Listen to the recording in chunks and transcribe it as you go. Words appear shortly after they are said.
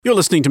You're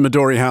listening to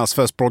Midori House,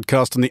 first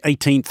broadcast on the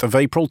 18th of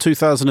April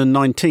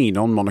 2019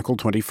 on Monocle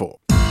 24.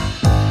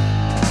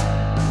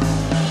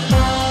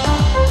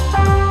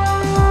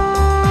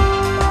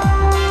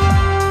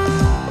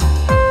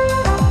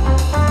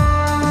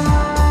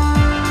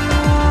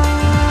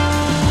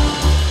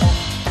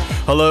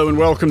 Hello and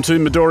welcome to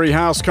Midori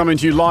House, coming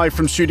to you live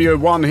from Studio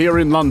 1 here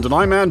in London.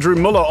 I'm Andrew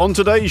Mueller. On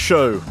today's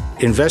show,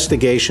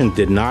 investigation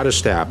did not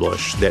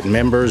establish that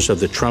members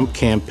of the Trump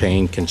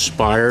campaign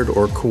conspired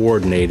or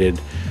coordinated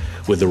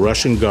with the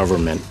Russian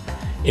government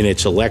in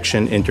its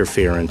election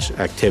interference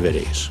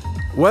activities.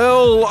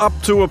 Well, up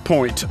to a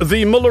point.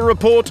 The Mueller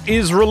report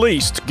is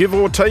released, give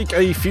or take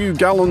a few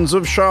gallons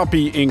of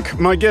Sharpie ink.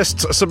 My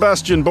guests,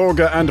 Sebastian,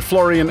 Borger and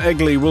Florian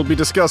Egli, will be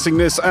discussing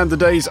this and the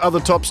day's other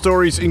top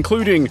stories,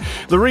 including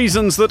the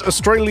reasons that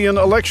Australian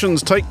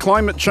elections take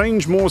climate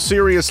change more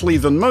seriously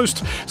than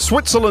most,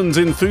 Switzerland's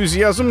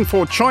enthusiasm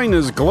for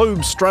China's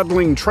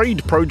globe-straddling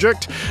trade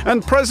project,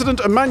 and President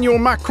Emmanuel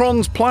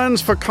Macron's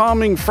plans for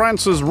calming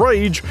France's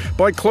rage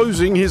by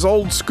closing his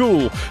old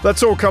school.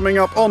 That's all coming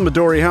up on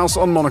Midori House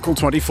on Monocle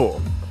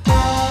 24.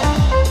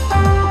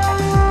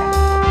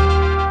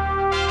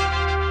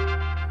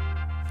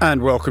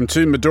 And welcome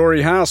to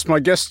Midori House. My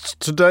guests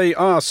today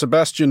are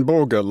Sebastian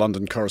Borger,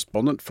 London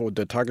correspondent for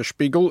Der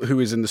Tagesspiegel, who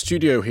is in the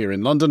studio here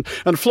in London,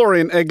 and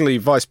Florian Egli,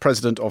 Vice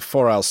President of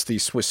Foraus, the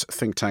Swiss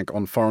think tank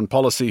on foreign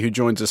policy, who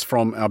joins us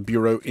from our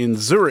bureau in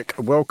Zurich.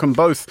 Welcome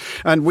both.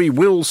 And we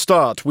will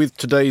start with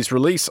today's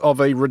release of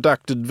a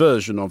redacted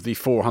version of the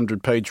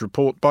 400-page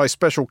report by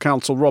Special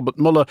Counsel Robert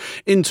Mueller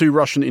into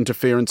Russian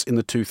interference in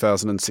the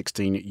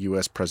 2016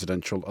 US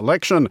presidential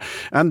election.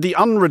 And the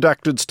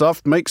unredacted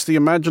stuff makes the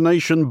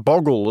imagination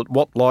boggle at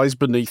what lies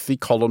beneath the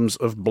columns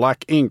of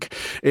black ink.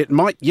 It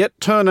might yet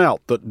turn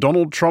out that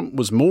Donald Trump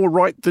was more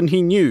right than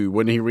he knew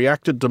when he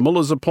reacted to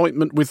Mueller's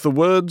appointment with the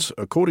words,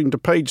 according to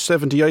page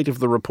 78 of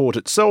the report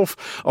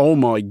itself, "Oh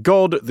my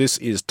God, this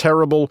is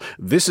terrible.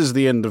 This is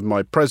the end of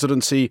my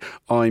presidency.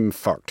 I'm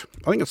fucked."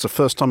 I think it's the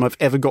first time I've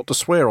ever got to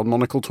swear on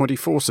Monocle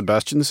 24,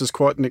 Sebastian. This is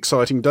quite an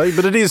exciting day,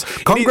 but it is...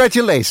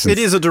 Congratulations. It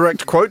is a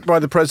direct quote by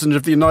the President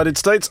of the United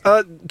States.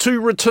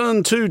 To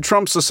return to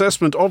Trump's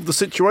assessment of the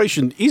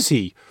situation, is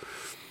he?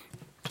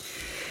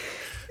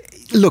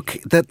 Look,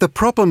 the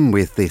problem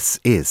with this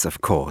is,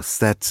 of course,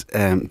 that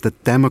the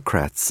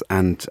Democrats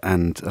and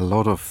a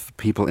lot of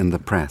people in the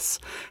press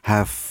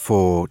have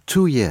for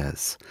 2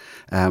 years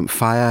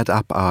fired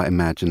up our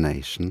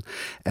imagination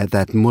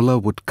that Mueller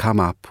would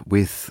come up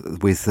with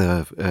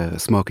a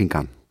smoking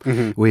gun.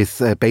 Mm-hmm.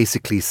 With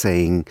basically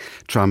saying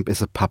Trump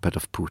is a puppet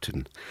of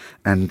Putin.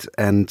 And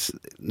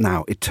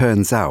now it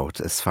turns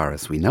out, as far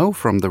as we know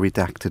from the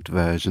redacted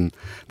version,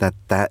 that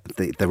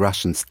the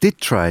Russians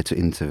did try to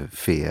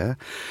interfere,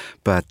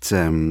 but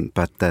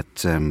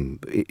that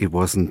it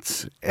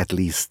wasn't, at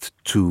least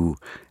to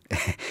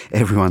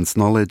everyone's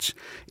knowledge,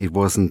 it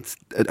wasn't.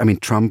 I mean,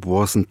 Trump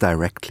wasn't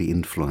directly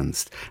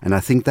influenced, and I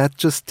think that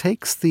just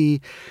takes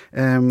it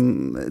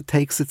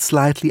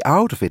slightly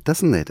out of it,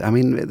 doesn't it? I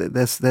mean,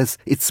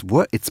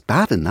 it's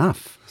bad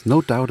enough,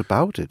 no doubt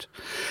about it,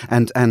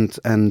 and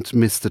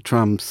Mr.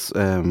 Trump's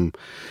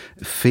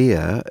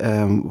fear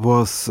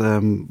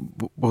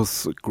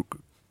was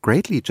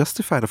greatly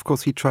justified. Of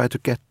course, he tried to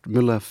get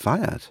Mueller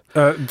fired.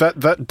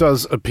 That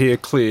does appear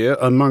clear,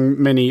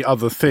 among many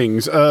other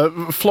things.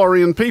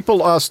 Florian,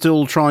 people are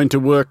still trying to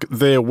work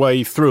their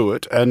way through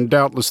it, and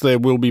doubtless there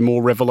will be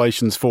more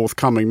revelations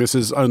forthcoming. This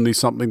is only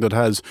something that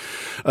has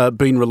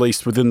been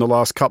released within the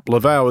last couple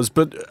of hours.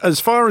 But as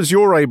far as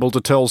you're able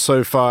to tell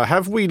so far,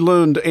 have we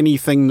learned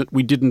anything that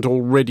we didn't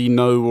already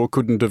know or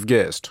couldn't have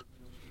guessed?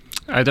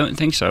 I don't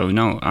think so,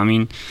 no. I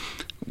mean,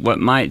 what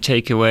might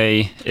take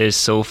away is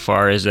so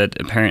far is that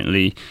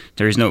apparently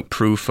there is no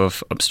proof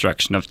of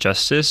obstruction of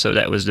justice. So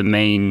that was the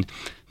main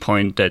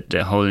point that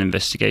the whole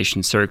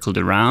investigation circled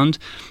around.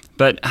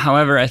 But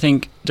however, I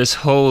think this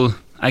whole,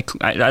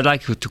 I'd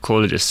like to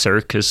call it a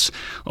circus,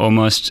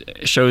 almost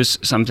shows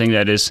something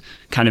that is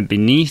kind of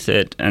beneath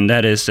it. And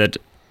that is that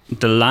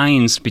the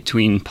lines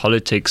between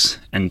politics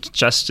and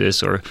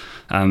justice, or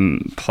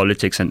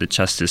politics and the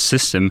justice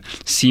system,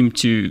 seem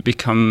to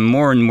become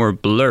more and more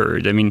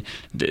blurred. I mean,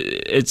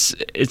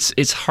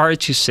 it's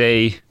hard to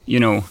say, you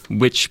know,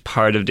 which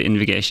part of the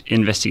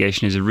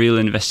investigation is a real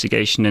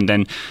investigation, and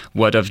then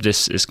what of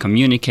this is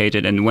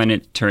communicated, and when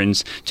it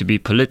turns to be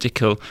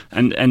political.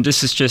 And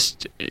this is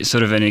just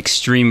sort of an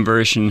extreme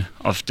version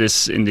of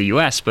this in the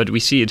US, but we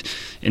see it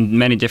in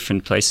many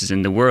different places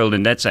in the world,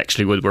 and that's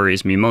actually what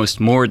worries me most,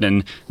 more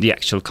than the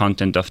actual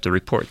content of the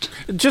report.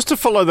 Just to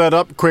follow that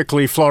up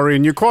quickly,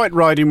 Florian, you're quite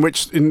right in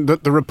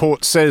that the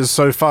report says,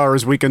 so far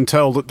as we can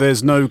tell, that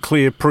there's no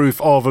clear proof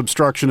of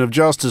obstruction of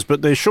justice,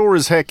 but there sure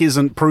as heck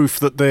isn't proof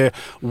that there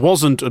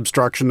wasn't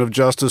obstruction of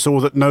justice or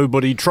that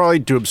nobody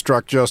tried to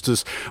obstruct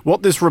justice.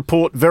 What this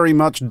report very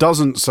much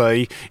doesn't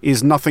say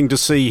is nothing to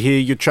see here,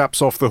 your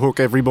chaps off the hook,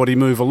 everybody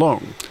move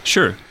along.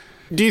 Sure.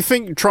 Do you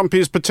think Trump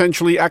is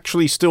potentially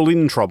actually still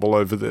in trouble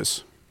over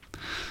this?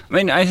 I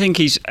mean, I think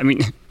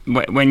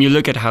when you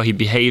look at how he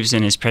behaves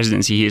in his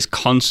presidency, he is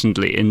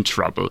constantly in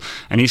trouble,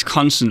 and he's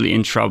constantly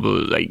in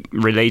trouble, like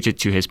related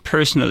to his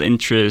personal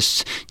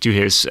interests, to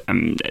his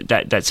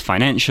that's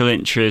financial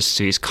interests,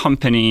 to his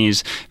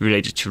companies,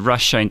 related to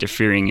Russia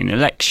interfering in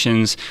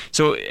elections.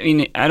 So I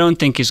mean, I don't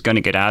think he's going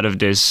to get out of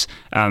this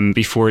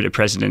before the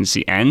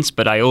presidency ends.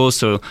 But I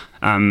also,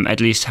 at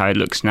least how it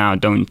looks now,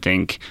 don't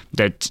think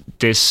that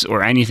this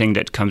or anything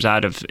that comes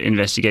out of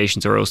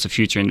investigations or also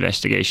future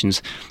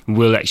investigations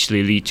will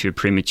actually lead to a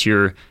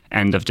premature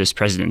end of this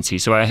presidency.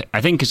 So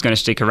I think it's going to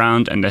stick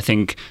around, and I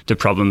think the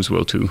problems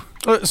will too.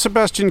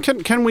 Sebastian,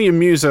 can we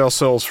amuse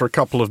ourselves for a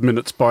couple of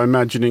minutes by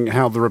imagining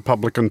how the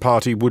Republican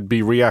Party would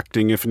be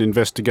reacting if an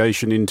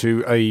investigation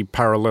into a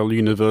parallel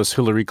universe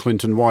Hillary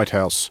Clinton White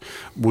House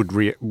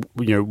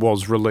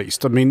was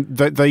released? I mean,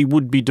 they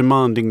would be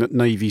demanding that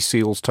Navy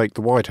SEALs take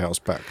the White House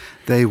back.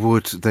 They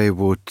would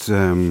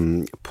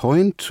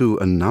point to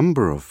a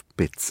number of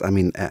bits. I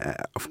mean,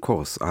 of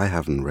course, I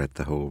haven't read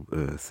the whole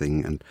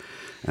thing,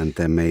 and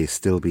there may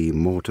still be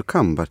more to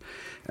come. But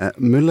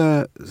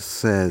Mueller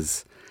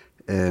says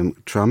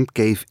Trump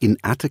gave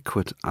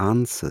inadequate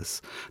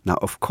answers. Now,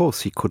 of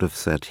course, he could have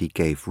said he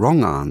gave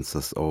wrong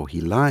answers or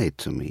he lied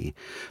to me.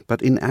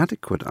 But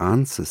inadequate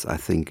answers, I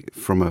think,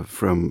 from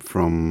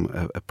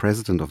a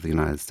president of the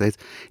United States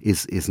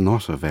is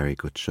not a very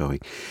good showing.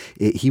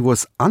 He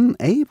was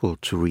unable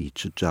to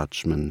reach a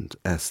judgment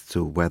as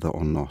to whether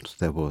or not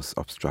there was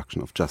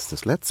obstruction of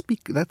justice. Let's be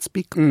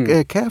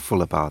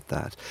careful about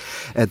that.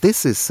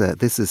 This is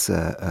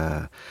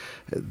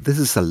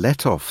a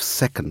letter of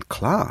second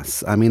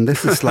class. I mean,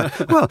 this is like,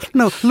 well,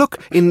 no, look,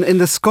 in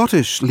the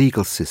Scottish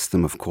legal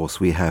system, of course,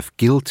 we have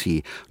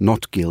guilty,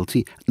 not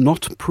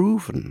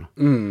proven,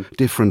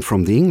 different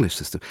from the English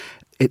system.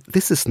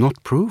 This is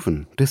not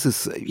proven. This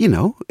is,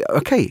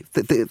 okay.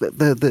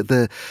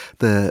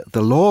 The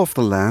law of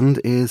the land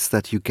is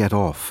that you get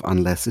off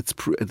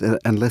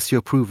unless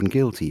you're proven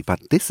guilty. But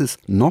this is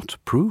not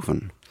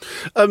proven.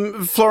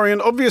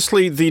 Florian,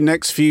 obviously the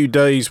next few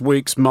days,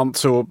 weeks,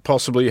 months, or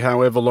possibly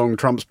however long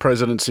Trump's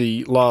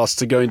presidency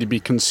lasts are going to be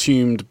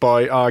consumed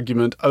by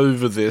argument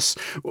over this.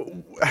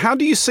 How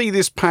do you see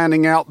this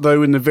panning out,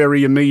 though, in the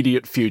very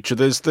immediate future?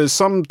 There's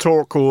some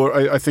talk, or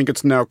I think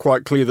it's now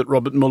quite clear that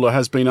Robert Mueller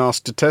has been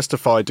asked to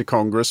testify to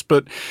Congress,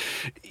 but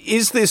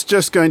is this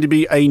just going to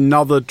be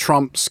another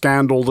Trump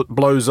scandal that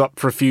blows up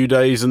for a few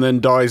days and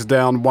then dies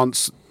down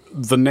once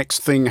the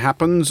next thing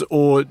happens,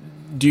 or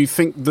do you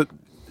think that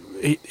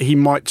he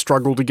might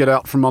struggle to get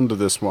out from under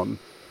this one?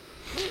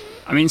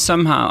 I mean,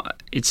 somehow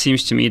it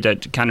seems to me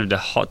that kind of the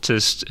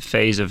hottest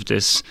phase of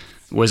this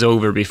was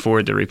over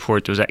before the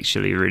report was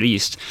actually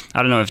released.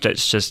 I don't know if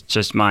that's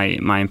just my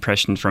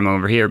impression from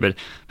over here, but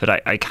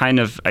I kind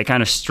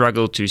of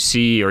struggle to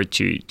see or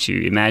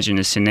to imagine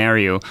a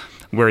scenario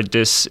where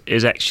this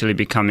is actually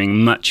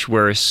becoming much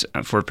worse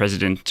for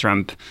President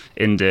Trump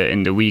in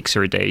the weeks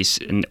or days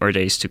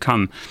to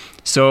come.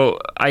 So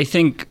I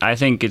think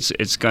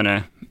it's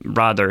gonna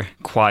rather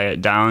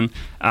quiet down,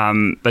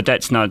 but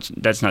that's not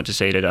to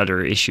say that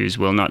other issues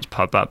will not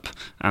pop up,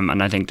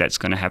 and I think that's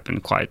going to happen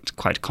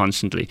quite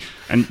constantly.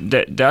 And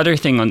the other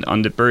thing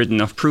on the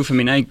burden of proof, I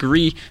mean, I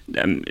agree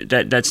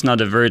that's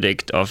not a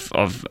verdict of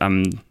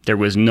there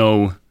was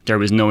no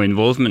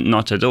involvement,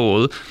 not at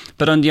all.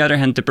 But on the other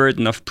hand, the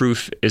burden of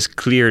proof is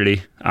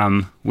clearly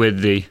with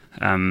the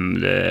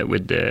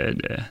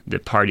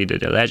party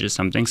that alleges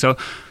something. So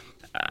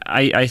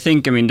I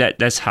think, I mean,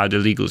 that's how the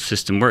legal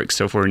system works.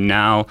 So for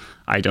now,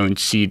 I don't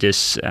see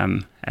this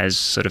as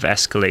sort of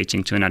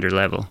escalating to another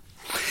level.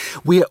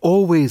 We are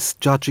always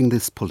judging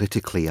this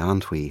politically,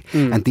 aren't we?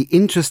 And the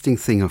interesting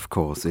thing, of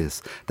course,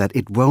 is that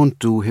it won't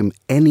do him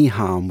any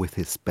harm with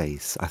his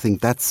base. I think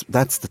that's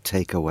the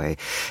takeaway.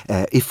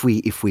 If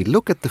we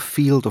look at the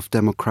field of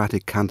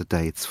Democratic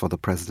candidates for the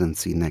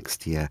presidency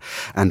next year,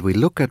 and we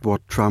look at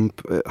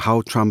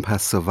how Trump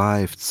has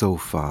survived so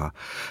far,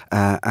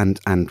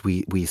 and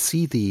we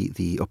see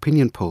the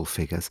opinion poll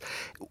figures,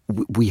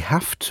 we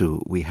have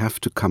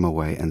to come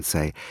away and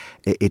say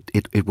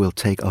it will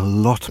take a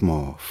lot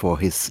more for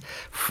his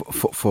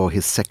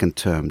second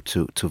term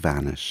to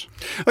vanish.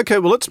 Okay,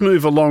 well, let's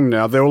move along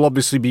now. There will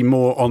obviously be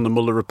more on the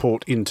Mueller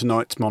report in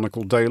tonight's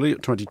Monocle Daily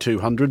at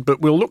 2200,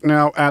 but we'll look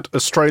now at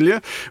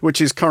Australia,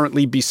 which is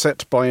currently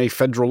beset by a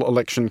federal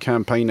election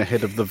campaign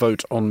ahead of the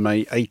vote on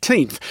May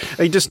 18th.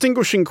 A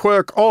distinguishing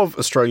quirk of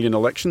Australian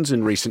elections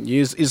in recent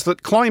years is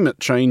that climate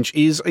change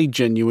is a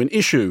genuine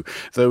issue,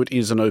 though it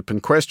is an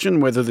open question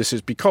whether this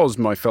is because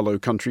my fellow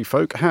country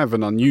folk have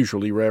an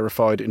unusually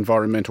rarefied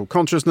environmental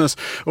consciousness,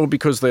 or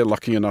because they're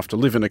lucky enough to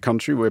live in a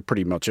country where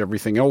pretty much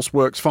everything else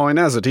works fine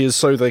as it is,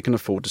 so they can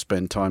afford to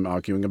spend time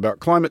arguing about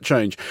climate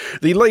change.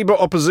 The Labour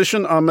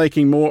opposition are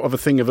making more of a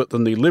thing of it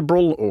than the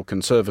Liberal or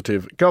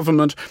Conservative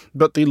government,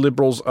 but the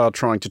Liberals are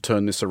trying to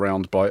turn this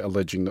around by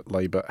alleging that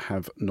Labour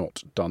have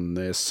not done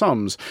their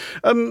sums.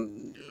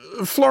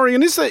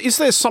 Florian, is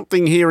there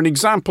something here, an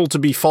example to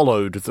be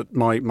followed that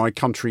my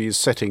country is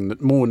setting,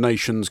 that more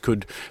nations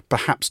could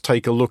perhaps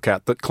take a look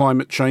at, that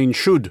climate change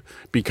should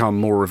become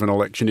more of an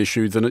election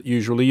issue than it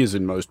usually is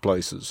in most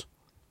places?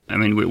 I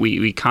mean,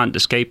 we can't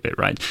escape it,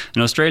 right?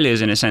 And Australia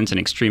is, in a sense, an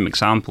extreme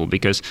example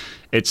because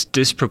it's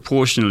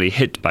disproportionately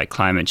hit by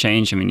climate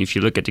change. I mean, if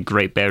you look at the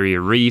Great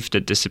Barrier Reef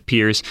that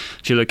disappears,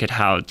 if you look at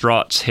how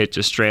droughts hit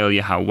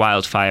Australia, how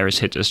wildfires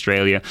hit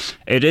Australia,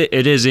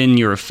 it is in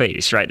your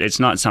face, right? It's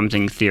not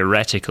something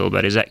theoretical,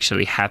 but is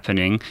actually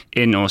happening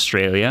in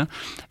Australia.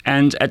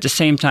 And at the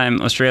same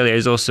time, Australia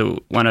is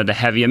also one of the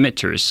heavy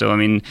emitters. So, I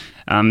mean,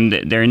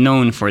 they're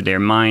known for their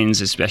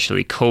mines,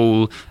 especially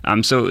coal.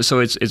 So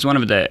it's one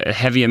of the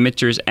heavy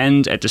emitters,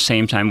 and at the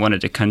same time, one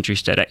of the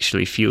countries that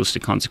actually feels the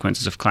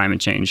consequences of climate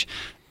change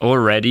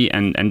already,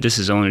 and this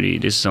is only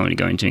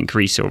going to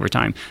increase over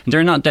time. And there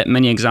are not that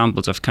many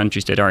examples of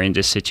countries that are in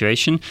this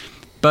situation.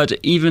 But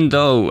even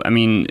though, I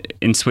mean,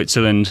 in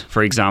Switzerland,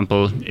 for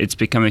example, it's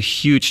become a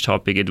huge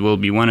topic. It will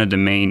be one of the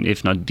main,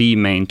 if not the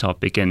main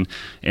topic in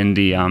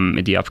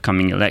the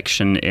upcoming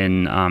election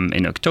in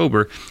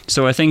October.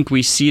 So I think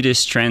we see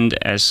this trend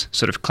as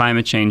sort of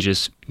climate change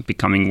is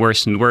becoming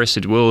worse and worse.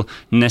 It will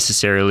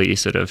necessarily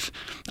sort of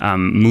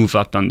move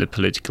up on the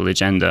political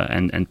agenda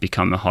and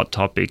become a hot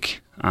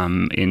topic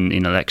in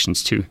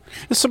elections too.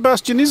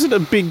 Sebastian, is it a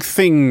big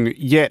thing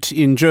yet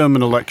in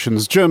German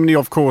elections? Germany,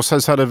 of course,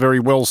 has had a very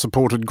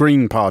well-supported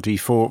Green Party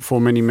for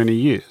many, many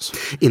years.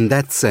 In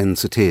that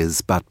sense, it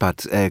is. But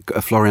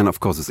Florian, of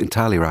course, is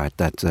entirely right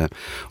that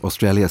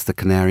Australia is the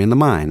canary in the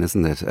mine,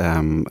 isn't it?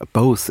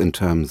 Both in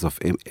terms of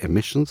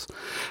emissions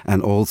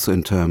and also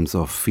in terms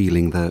of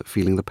feeling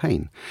the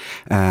pain.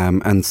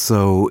 And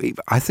so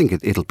I think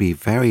it'll be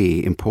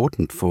very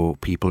important for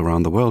people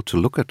around the world to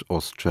look at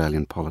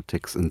Australian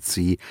politics and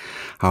see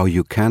how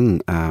you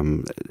can,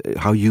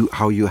 how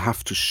you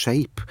have to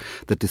shape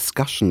the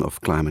discussion of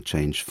climate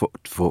change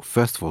for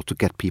first of all to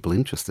get people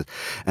interested,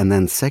 and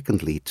then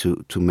secondly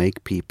to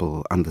make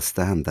people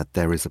understand that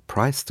there is a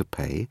price to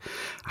pay.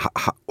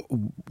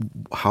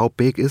 How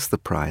big is the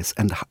price,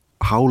 and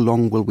how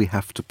long will we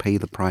have to pay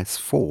the price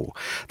for?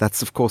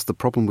 That's, of course, the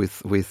problem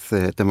with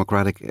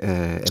democratic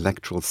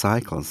electoral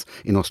cycles.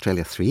 In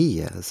Australia, 3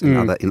 years.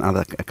 In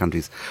other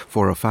countries,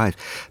 4 or 5.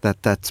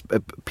 That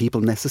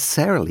people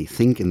necessarily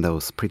think in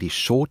those pretty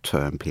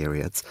short-term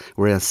periods,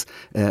 whereas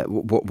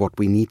what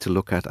we need to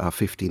look at are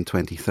 15,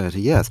 20, 30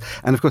 years.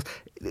 And, of course,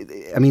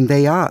 I mean,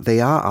 they are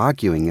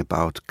arguing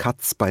about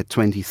cuts by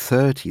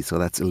 2030, so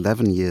that's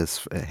 11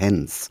 years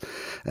hence.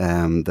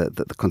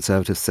 The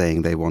Conservatives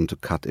saying they want to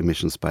cut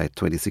emissions by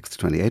 26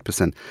 to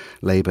 28%.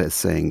 Labour is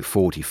saying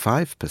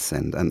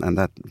 45%, and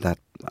that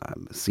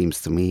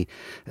seems to me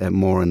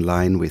more in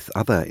line with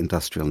other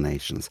industrial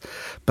nations.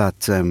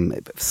 But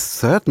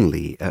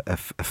certainly a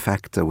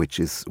factor which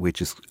is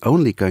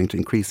only going to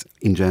increase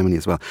in Germany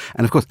as well.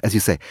 And of course, as you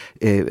say,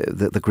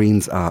 the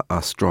Greens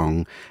are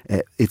strong.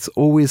 It's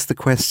always the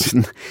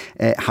question,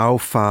 how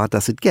far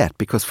does it get?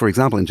 Because, for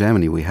example, in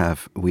Germany we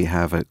have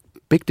a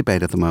big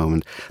debate at the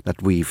moment that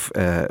we've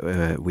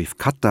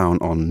cut down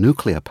on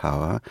nuclear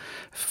power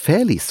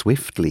fairly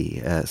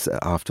swiftly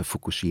after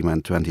Fukushima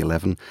in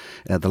 2011.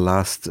 The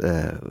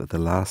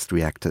last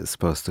reactor is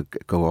supposed to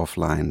go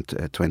offline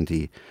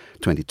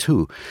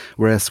 2022,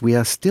 whereas we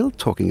are still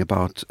talking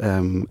about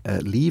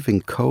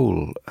leaving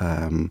coal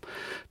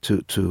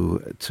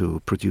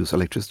to produce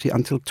electricity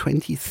until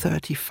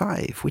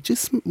 2035, which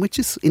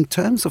is in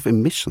terms of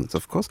emissions,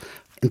 of course,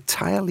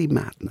 entirely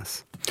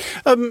madness.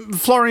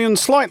 Florian,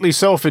 slightly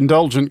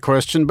self-indulgent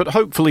question, but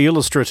hopefully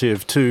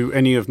illustrative to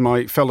any of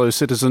my fellow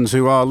citizens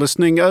who are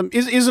listening.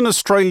 Is an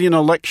Australian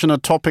election a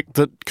topic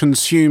that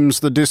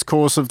consumes the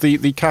discourse of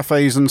the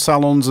cafes and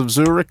salons of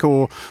Zurich,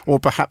 or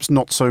perhaps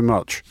not so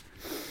much?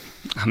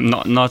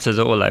 Not at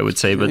all, I would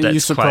say, but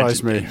that's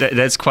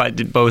that's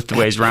quite both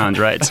ways round,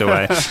 right? So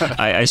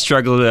I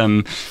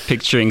struggle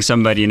picturing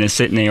somebody in a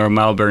Sydney or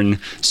Melbourne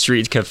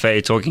street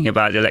cafe talking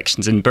about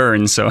elections in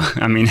Bern. So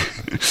I mean,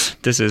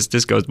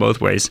 this goes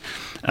both ways.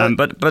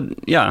 But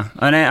yeah,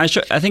 and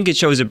I think it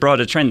shows a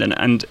broader trend.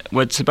 And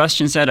what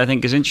Sebastian said, I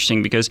think, is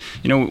interesting because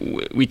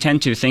we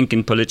tend to think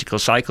in political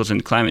cycles,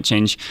 and climate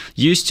change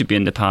used to be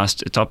in the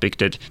past a topic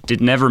that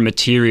did never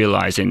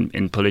materialize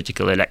in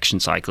political election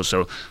cycles.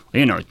 So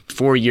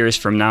 4 years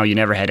from now, you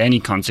never had any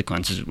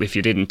consequences if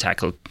you didn't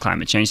tackle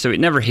climate change. So it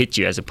never hit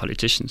you as a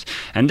politician.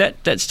 And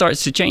that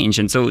starts to change.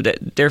 And so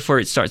therefore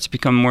it starts to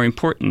become more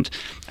important.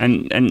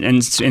 And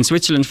in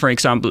Switzerland, for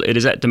example, it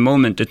is at the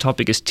moment the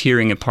topic is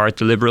tearing apart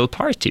the Liberal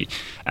Party.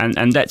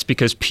 And that's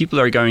because people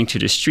are going to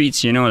the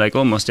streets, like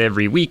almost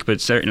every week,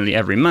 but certainly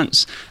every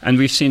month. And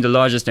we've seen the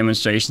largest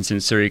demonstrations in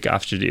Zurich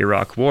after the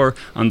Iraq war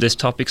on this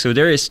topic. So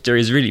there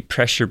is really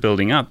pressure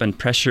building up, and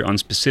pressure on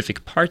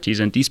specific parties.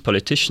 And these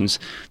politicians,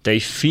 they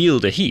feel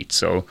the heat.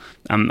 So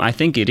I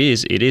think it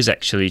is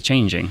actually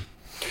changing.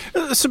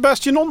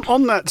 Sebastian,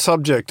 on that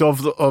subject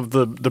of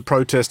the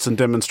protests and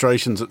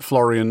demonstrations that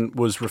Florian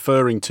was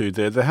referring to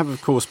there have,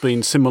 of course,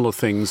 been similar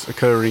things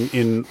occurring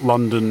in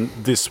London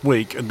this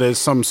week. There's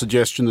some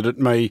suggestion that it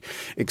may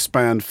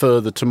expand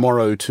further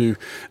tomorrow to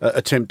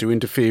attempt to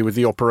interfere with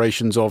the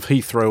operations of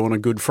Heathrow on a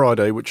Good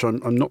Friday, which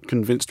I'm not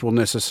convinced will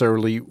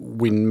necessarily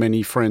win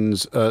many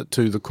friends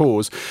to the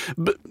cause.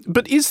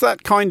 But is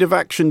that kind of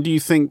action, do you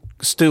think,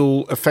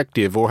 still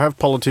effective, or have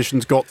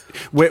politicians got,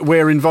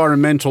 where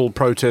environmental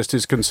protest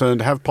is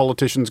concerned, have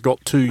politicians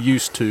got too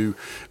used to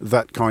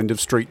that kind of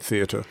street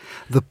theatre?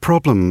 The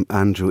problem,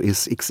 Andrew,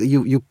 is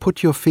you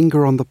put your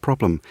finger on the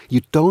problem.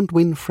 You don't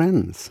win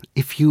friends.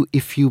 If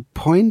you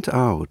point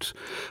out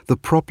the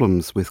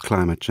problems with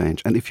climate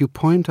change, and if you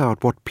point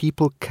out what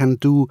people can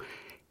do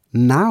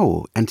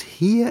now and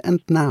here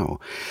and now,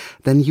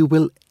 then you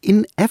will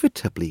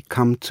inevitably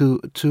come to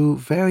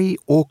very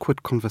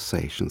awkward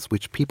conversations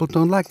which people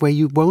don't like, where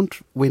you won't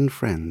win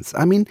friends.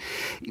 I mean,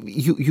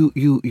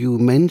 you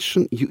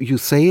mention, you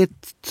say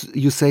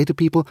to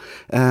people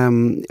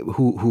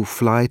who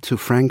fly to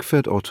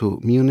Frankfurt or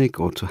to Munich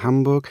or to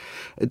Hamburg,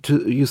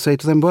 you say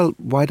to them, well,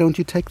 why don't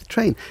you take the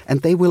train?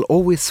 And they will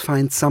always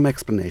find some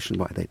explanation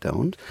why they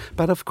don't.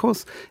 But of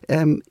course,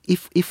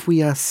 if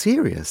we are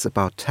serious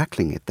about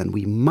tackling it, then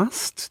we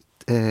must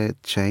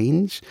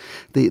change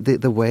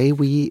the way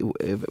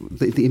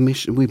the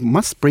emission. We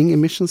must bring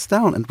emissions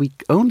down, and we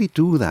only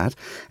do that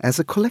as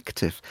a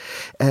collective.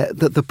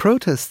 The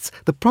protests.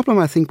 The problem,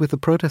 I think, with the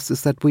protests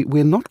is that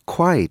we're not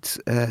quite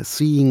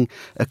seeing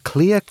a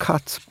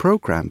clear-cut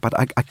program. But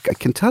I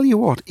can tell you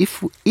what: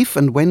 if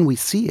and when we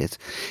see it,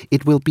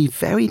 it will be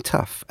very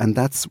tough,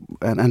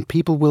 and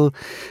people will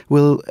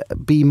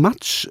be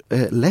much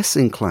less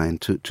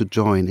inclined to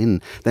join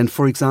in than,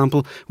 for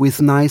example,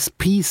 with nice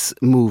peace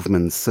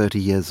movements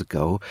 30 years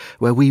ago,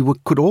 where we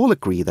could all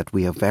agree that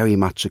we are very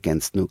much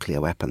against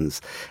nuclear weapons.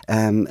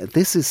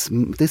 This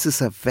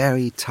is a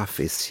very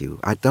tough issue.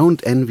 I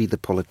don't envy the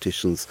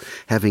politicians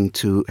having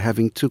to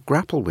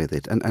grapple with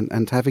it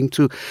and having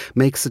to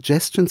make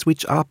suggestions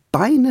which are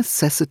by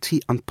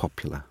necessity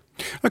unpopular.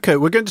 OK,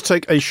 we're going to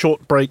take a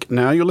short break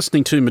now. You're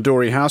listening to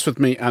Midori House with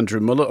me, Andrew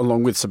Mueller,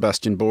 along with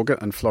Sebastian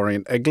Borger and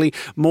Florian Egli.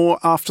 More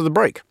after the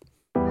break.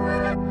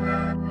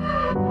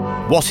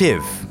 What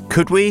if?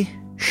 Could we?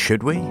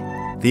 Should we?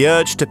 The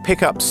urge to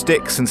pick up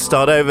sticks and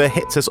start over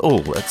hits us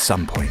all at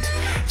some point,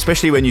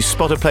 especially when you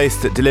spot a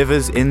place that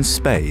delivers in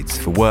spades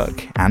for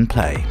work and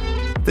play.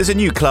 There's a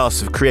new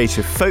class of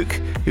creative folk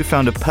who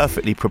found a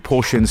perfectly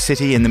proportioned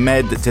city in the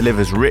Med that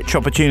delivers rich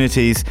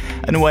opportunities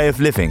and a way of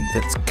living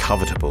that's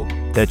covetable.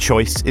 Their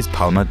choice is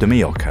Palma de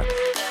Mallorca.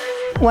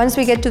 Once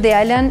we get to the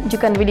island, you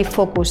can really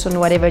focus on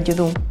whatever you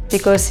do,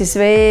 because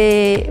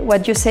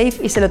what you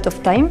save is a lot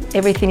of time.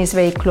 Everything is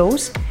very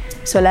close.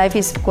 So life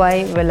is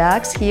quite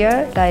relaxed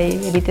here, like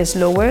a bit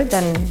slower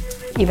than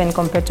even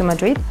compared to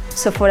Madrid.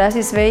 So for us,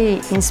 it's very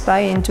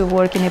inspiring to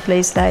work in a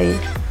place like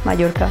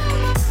Mallorca.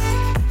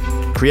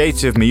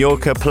 Creative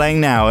Mallorca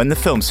playing now in the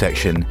film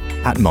section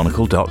at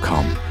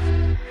monocle.com.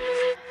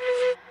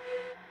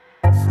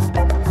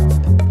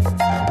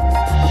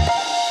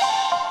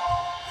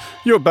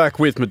 You're back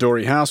with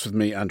Midori House with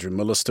me, Andrew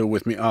Mueller. Still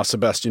with me are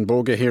Sebastian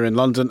Borger here in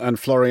London and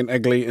Florian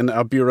Egli in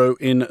our bureau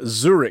in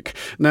Zurich.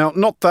 Now,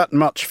 not that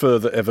much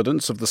further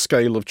evidence of the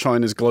scale of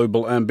China's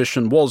global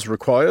ambition was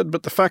required,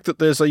 but the fact that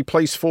there's a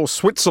place for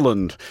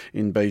Switzerland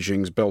in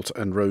Beijing's Belt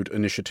and Road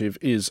Initiative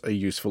is a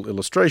useful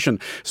illustration.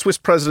 Swiss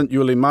President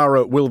Uli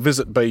Maurer will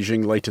visit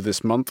Beijing later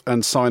this month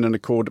and sign an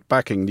accord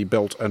backing the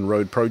Belt and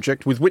Road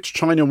project, with which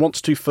China wants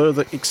to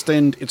further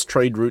extend its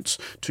trade routes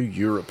to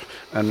Europe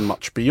and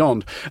much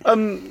beyond.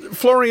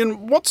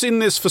 Florian, what's in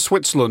this for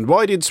Switzerland?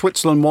 Why did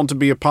Switzerland want to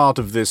be a part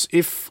of this?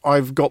 If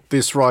I've got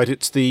this right,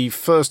 it's the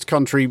first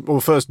country,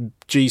 or first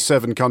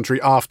G7 country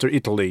after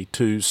Italy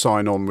to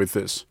sign on with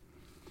this.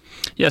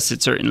 Yes,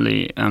 it's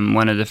certainly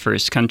one of the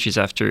first countries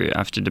after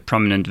the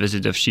prominent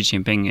visit of Xi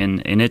Jinping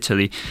in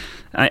Italy.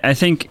 I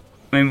think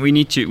we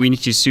need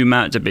to zoom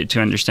out a bit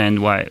to understand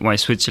why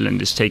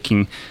Switzerland is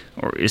taking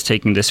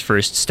this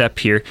first step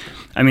here.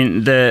 I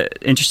mean,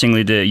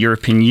 interestingly, the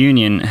European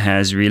Union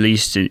has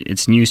released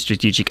its new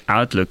strategic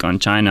outlook on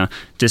China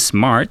this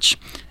March,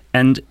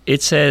 and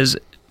it says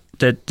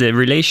that the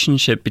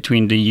relationship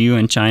between the EU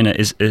and China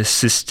is a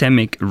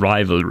systemic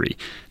rivalry.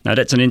 Now,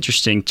 that's an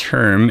interesting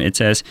term. It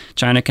says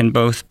China can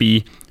both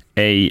be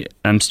a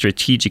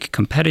strategic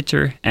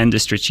competitor and a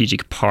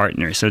strategic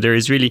partner. So there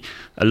is really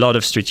a lot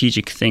of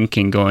strategic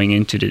thinking going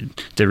into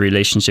the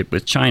relationship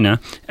with China.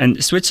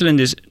 And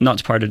Switzerland is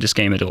not part of this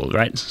game at all,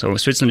 right? So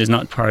Switzerland is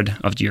not part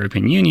of the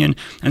European Union.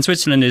 And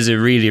Switzerland is a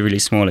really, really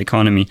small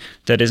economy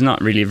that is not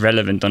really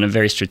relevant on a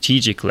very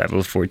strategic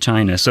level for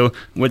China. So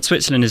what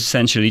Switzerland is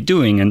essentially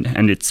doing,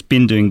 and it's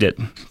been doing that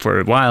for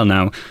a while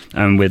now,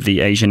 with the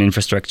Asian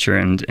Infrastructure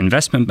and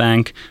Investment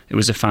Bank. It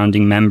was a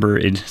founding member.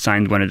 It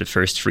signed one of the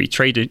first free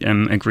trade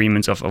agreements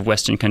agreements of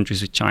Western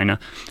countries with China.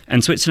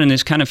 And Switzerland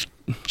is kind of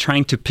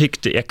trying to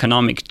pick the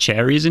economic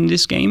cherries in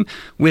this game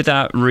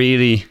without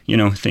really,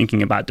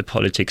 thinking about the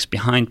politics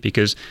behind,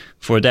 because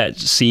for that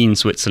scene,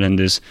 Switzerland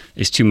is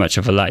too much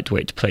of a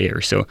lightweight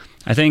player. So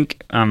I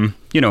think,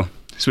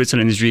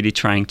 Switzerland is really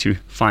trying to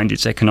find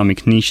its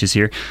economic niches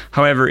here.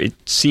 However, it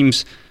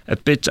seems a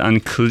bit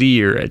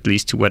unclear, at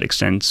least to what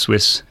extent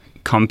Swiss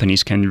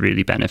companies can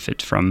really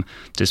benefit from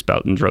this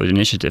Belt and Road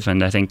Initiative,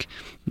 and I think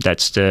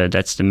that's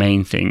the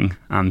main thing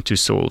to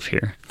solve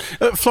here.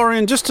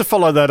 Florian, just to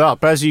follow that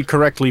up, as you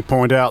correctly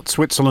point out,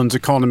 Switzerland's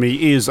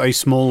economy is a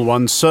small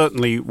one,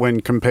 certainly when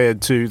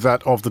compared to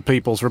that of the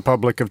People's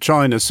Republic of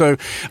China. So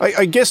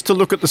I guess to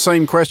look at the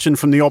same question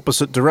from the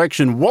opposite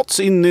direction, what's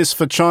in this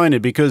for China?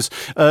 Because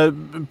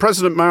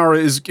President Mao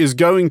is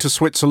going to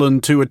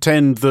Switzerland to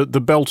attend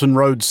the Belt and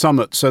Road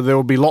Summit, so there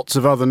will be lots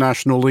of other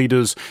national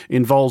leaders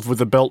involved with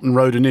the Belt and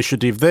Road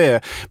Initiative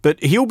there,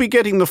 but he'll be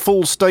getting the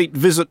full state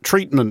visit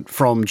treatment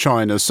from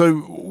China. So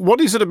what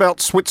is it about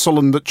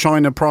Switzerland that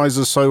China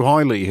prizes so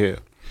highly here?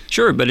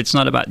 Sure, but it's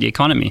not about the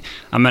economy.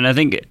 I mean, I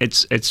think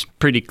it's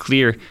pretty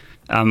clear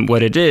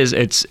what it is.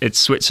 It's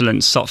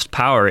Switzerland's soft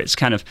power. It's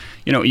kind of,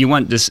 you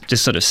want this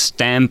sort of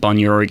stamp on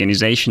your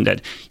organization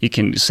that you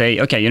can say,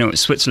 okay,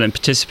 Switzerland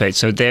participates,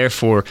 so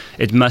therefore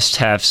it must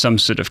have some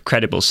sort of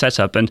credible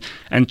setup.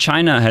 And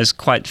China has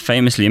quite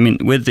famously, I mean,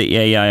 with the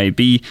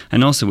AIIB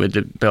and also with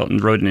the Belt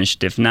and Road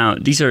Initiative now,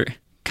 these are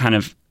kind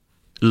of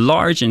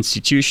large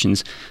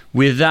institutions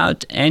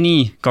without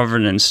any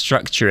governance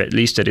structure, at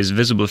least that is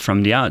visible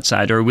from the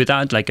outside, or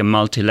without like a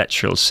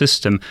multilateral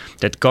system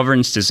that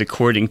governs this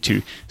according to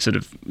sort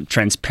of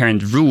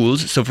transparent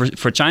rules. So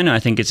for China, I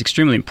think it's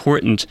extremely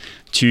important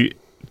to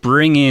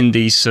bring in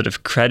these sort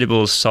of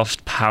credible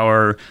soft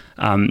power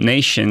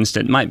nations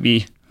that might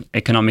be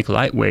economic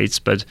lightweights,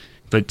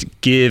 but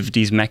give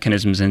these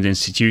mechanisms and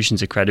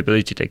institutions a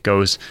credibility that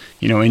goes,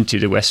 into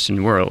the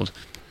Western world.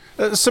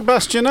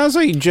 Sebastian, as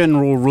a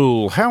general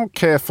rule, how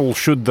careful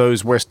should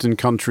those Western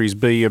countries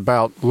be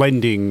about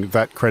lending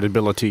that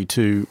credibility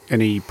to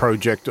any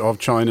project of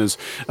China's,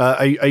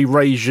 a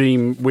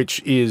regime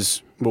which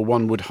is, well,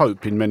 one would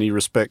hope in many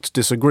respects,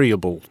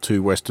 disagreeable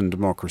to Western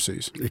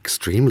democracies?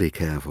 Extremely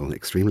careful.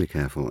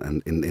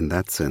 And in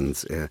that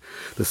sense,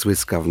 the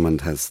Swiss government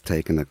has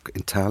taken an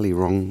entirely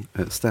wrong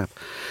step.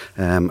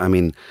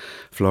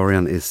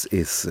 Florian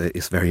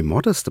is very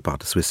modest about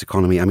the Swiss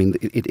economy. I mean,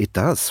 it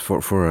does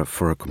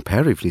for a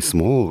comparatively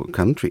small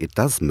country. It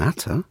does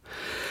matter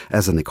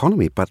as an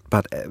economy, but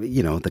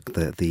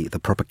the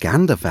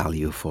propaganda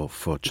value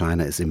for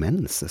China is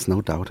immense. There's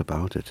no doubt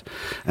about it.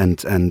 And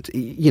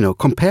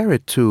compare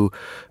it to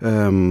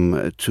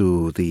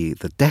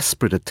the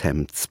desperate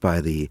attempts by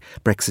the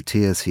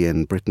Brexiteers here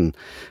in Britain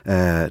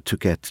to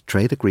get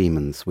trade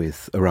agreements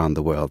with around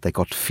the world. They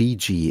got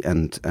Fiji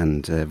and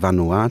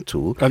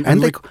Vanuatu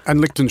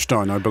and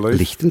Liechtenstein, I believe.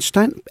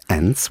 Liechtenstein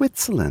and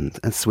Switzerland.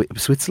 And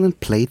Switzerland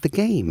played the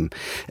game,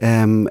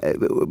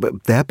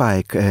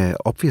 thereby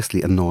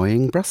obviously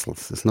annoying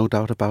Brussels. There's no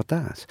doubt about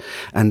that.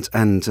 And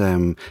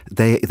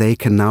they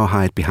can now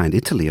hide behind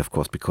Italy, of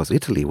course, because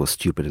Italy was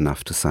stupid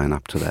enough to sign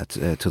up to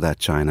that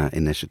China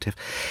initiative.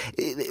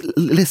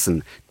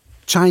 Listen,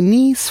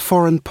 Chinese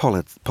foreign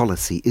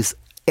policy is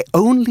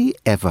only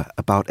ever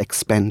about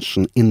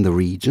expansion in the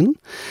region,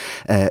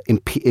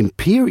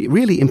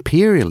 really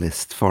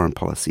imperialist foreign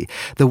policy.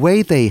 The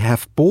way they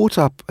have bought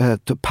up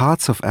to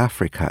parts of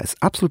Africa is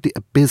absolutely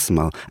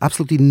abysmal.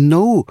 Absolutely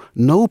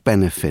no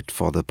benefit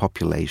for the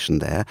population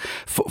there.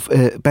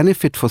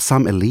 Benefit for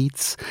some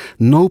elites,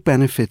 no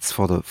benefits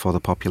for the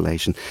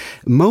population.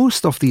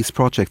 Most of these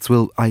projects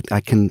will,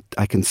 I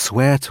can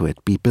swear to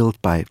it, be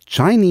built by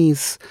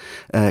Chinese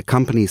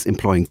companies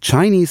employing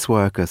Chinese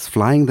workers,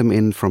 flying them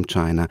in from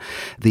China.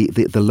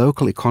 The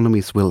local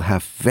economies will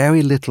have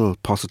very little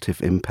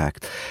positive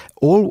impact.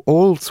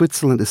 All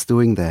Switzerland is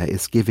doing there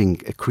is giving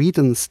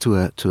credence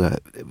to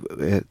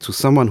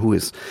someone who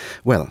is,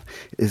 well,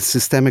 a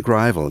systemic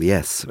rival.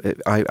 Yes,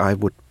 I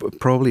would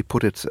probably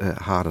put it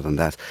harder than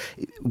that.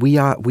 We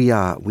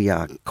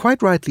are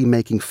quite rightly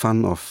making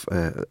fun of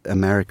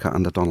America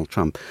under Donald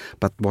Trump,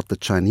 but what the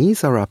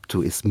Chinese are up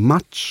to is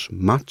much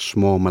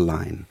more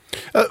malign.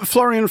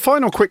 Florian,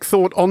 final quick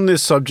thought on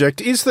this subject.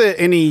 Is there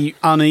any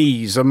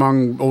unease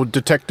among, or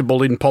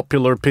detectable in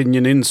popular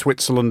opinion in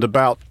Switzerland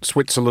about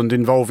Switzerland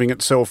involving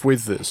itself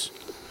with this?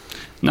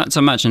 Not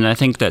so much, and I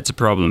think that's a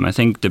problem. I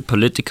think the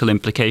political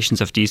implications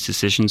of these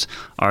decisions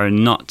are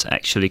not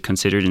actually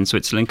considered in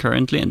Switzerland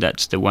currently, and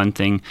that's the one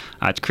thing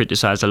I'd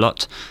criticize a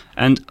lot.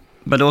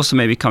 But also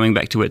maybe coming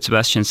back to what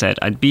Sebastian said,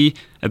 I'd be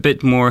a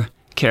bit more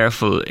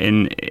careful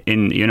in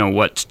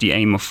what the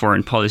aim of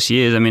foreign policy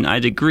is. I mean,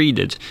 I'd agree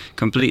that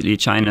completely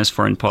China's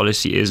foreign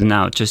policy is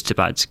now just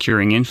about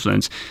securing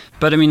influence.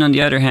 But I mean, on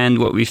the other hand,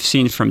 what we've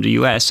seen from the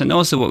US and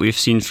also what we've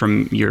seen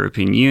from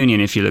European Union,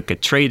 if you look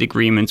at trade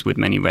agreements with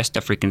many West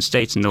African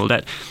states and all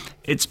that,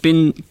 it's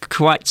been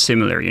quite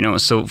similar,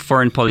 So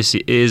foreign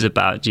policy is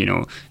about,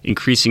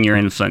 increasing your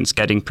influence,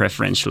 getting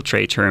preferential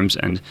trade terms,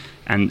 and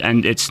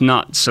it's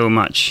not so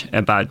much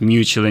about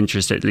mutual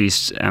interest, at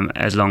least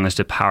as long as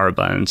the power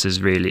balance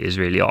is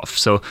really off.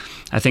 So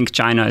I think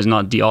China is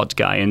not the odd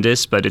guy in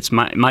this, but it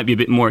might be a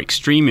bit more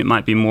extreme. It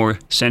might be more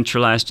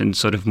centralized and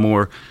sort of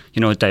more,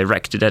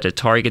 directed at a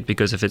target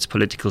because of its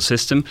political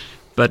system.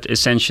 But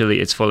essentially,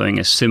 it's following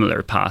a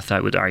similar path, I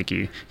would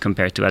argue,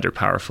 compared to other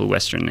powerful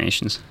Western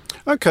nations.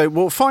 OK,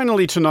 well,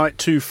 finally tonight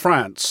to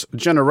France,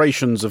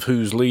 generations of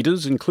whose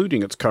leaders,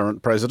 including its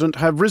current president,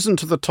 have risen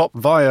to the top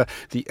via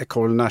the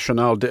Ecole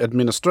Nationale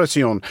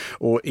d'Administration,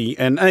 or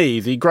ENA,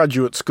 the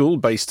graduate school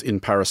based in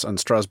Paris and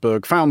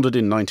Strasbourg, founded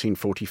in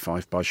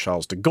 1945 by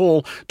Charles de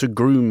Gaulle to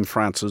groom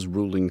France's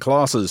ruling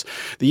classes.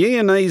 The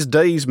ENA's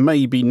days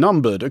may be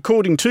numbered.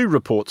 According to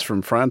reports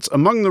from France,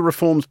 among the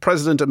reforms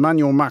President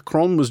Emmanuel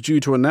Macron was due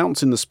to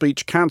announce in the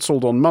speech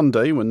cancelled on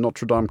Monday when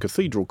Notre Dame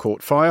Cathedral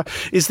caught fire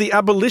is the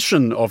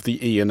abolition of the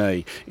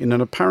ENA, in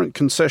an apparent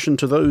concession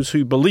to those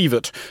who believe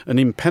it, an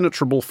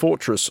impenetrable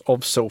fortress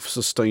of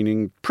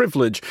self-sustaining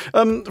privilege.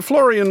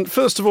 Florian,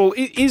 first of all,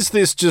 is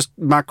this just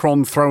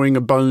Macron throwing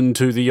a bone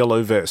to the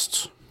yellow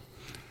vests?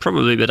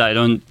 Probably, but I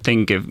don't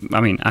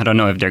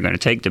know if they're going to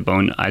take the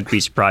bone. I'd be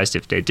surprised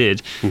if they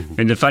did.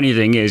 And the funny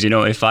thing is,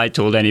 if I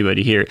told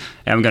anybody here,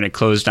 I'm going to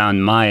close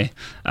down my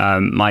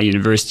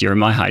university or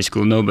my high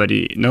school,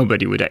 nobody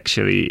would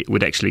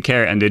actually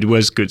care. And it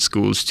was good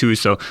schools too.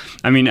 So,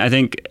 I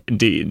think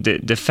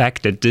the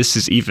fact that this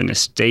is even a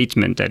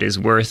statement that is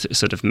worth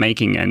sort of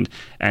making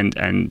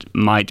and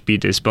might be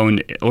this bone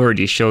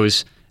already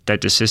shows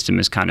that the system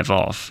is kind of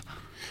off.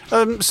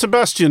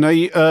 Sebastian,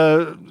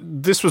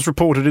 this was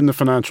reported in the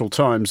Financial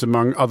Times,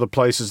 among other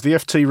places. The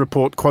FT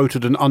report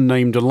quoted an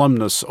unnamed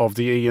alumnus of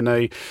the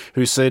ENA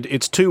who said,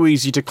 "It's too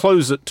easy to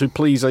close it to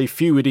please a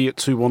few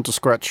idiots who want to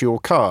scratch your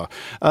car."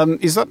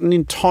 Is that an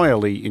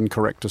entirely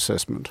incorrect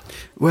assessment?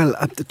 Well,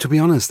 to be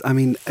honest,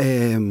 I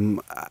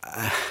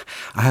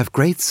have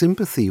great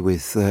sympathy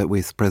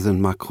with President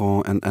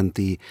Macron and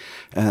the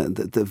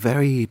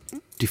very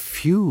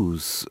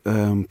diffuse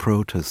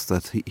protests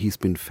that he's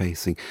been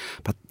facing.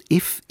 But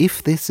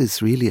if this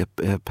is really a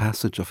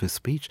passage of his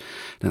speech,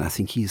 then I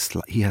think he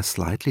has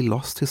slightly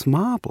lost his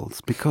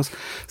marbles. Because,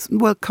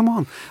 well, come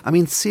on.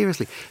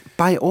 Seriously,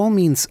 by all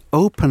means,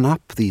 open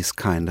up these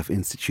kind of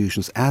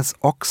institutions, as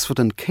Oxford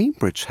and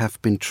Cambridge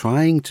have been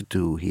trying to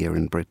do here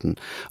in Britain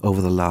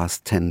over the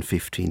last 10,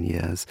 15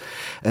 years.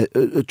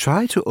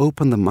 Try to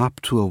open them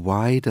up to a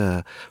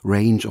wider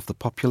range of the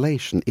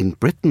population. In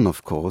Britain,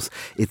 of course,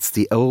 it's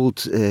the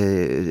old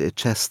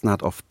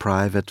chestnut of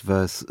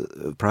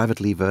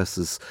privately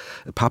versus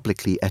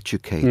publicly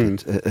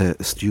educated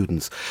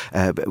students,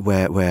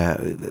 where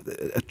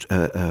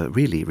a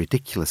really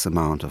ridiculous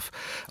amount of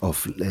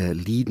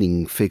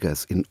leading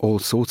figures in all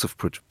sorts of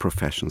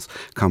professions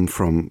come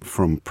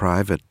from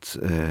private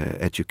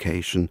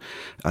education,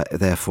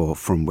 therefore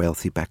from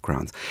wealthy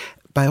backgrounds.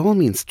 By all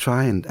means,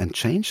 try and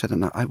change that.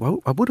 And I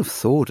would have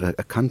thought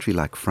a country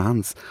like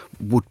France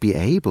would be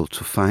able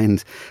to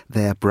find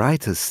their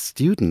brightest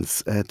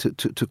students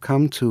to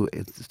come to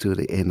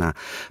the ENA,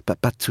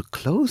 but to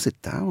close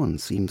it down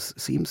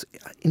seems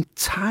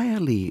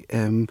entirely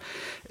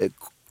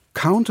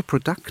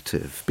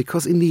counterproductive,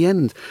 because in the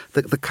end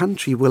the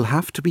country will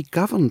have to be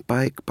governed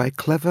by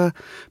clever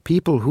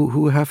people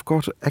who have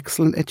got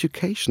excellent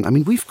education.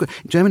 In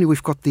Germany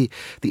we've got the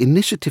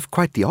initiative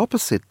quite the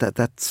opposite,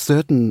 that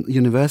certain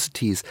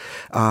universities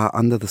are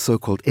under the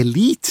so-called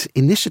elite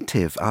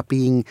initiative, are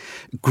being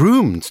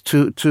groomed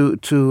to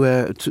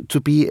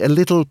be a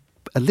little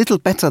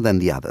better than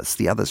the others.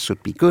 The others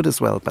should be good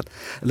as well, but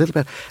a little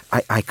bit.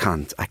 I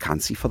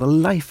can't see for the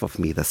life of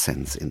me the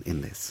sense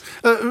in this.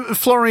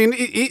 Florian,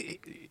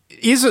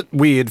 is it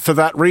weird for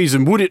that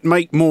reason? Would it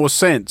make more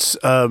sense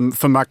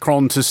for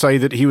Macron to say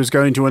that he was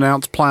going to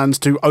announce plans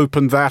to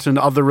open that and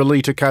other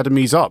elite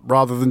academies up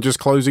rather than just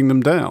closing them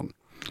down?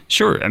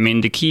 Sure.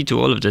 The key to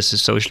all of this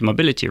is social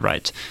mobility,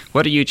 right?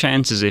 What are your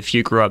chances if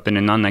you grew up in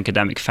a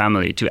non-academic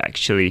family to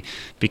actually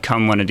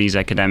become one of these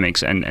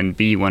academics and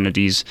be one of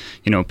these,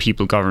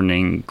 people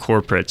governing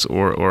corporates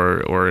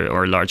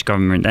or large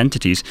government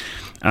entities?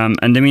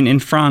 In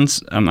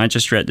France, I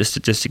just read the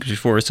statistics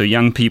before, so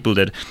young people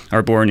that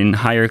are born in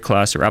higher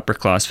class or upper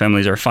class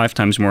families are 5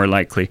 times more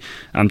likely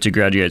to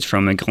graduate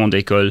from a grande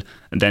école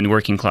than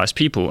working class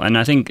people. And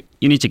I think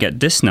you need to get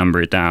this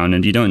number down,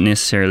 and you don't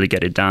necessarily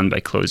get it down by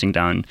closing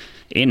down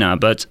ENA.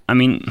 But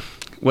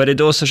what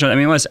it also showed,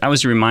 I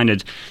was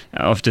reminded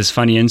of this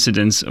funny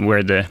incident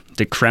where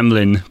the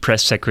Kremlin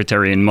press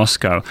secretary in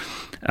Moscow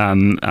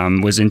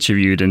was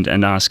interviewed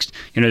and asked,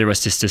 there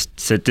was this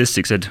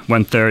statistics that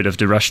 1/3 of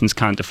the Russians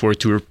can't afford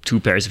two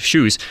pairs of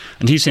shoes.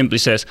 And he simply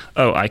says,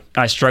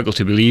 I struggle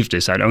to believe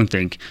this. I don't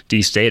think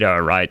these data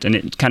are right. And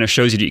it kind of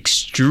shows you the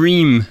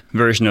extreme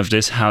version of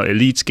this, how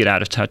elites get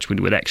out of touch with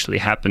what actually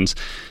happens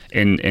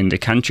in the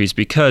countries,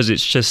 because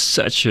it's just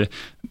such a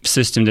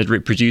system that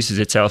reproduces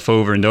itself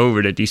over and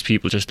over, that these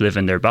people just live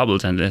in their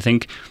bubbles. And I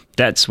think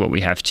that's what we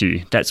have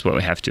to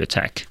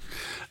attack.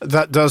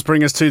 That does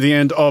bring us to the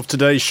end of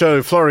today's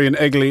show. Florian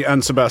Egli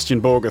and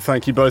Sebastian Borger,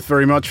 thank you both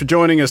very much for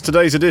joining us.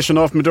 Today's edition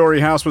of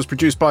Midori House was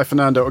produced by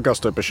Fernando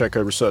Augusto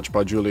Pacheco, researched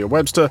by Julia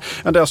Webster,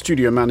 and our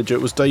studio manager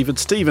was David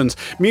Stevens.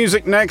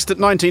 Music next at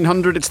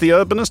 1900, it's The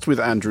Urbanist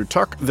with Andrew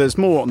Tuck. There's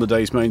more on the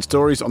day's main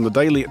stories on the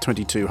Daily at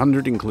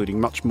 2200,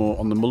 including much more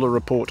on the Mueller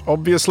report,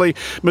 obviously.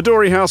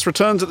 Midori House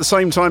returns at the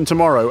same time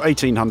tomorrow,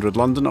 1800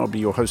 London. I'll be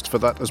your host for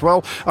that as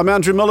well. I'm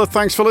Andrew Mueller.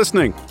 Thanks for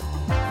listening.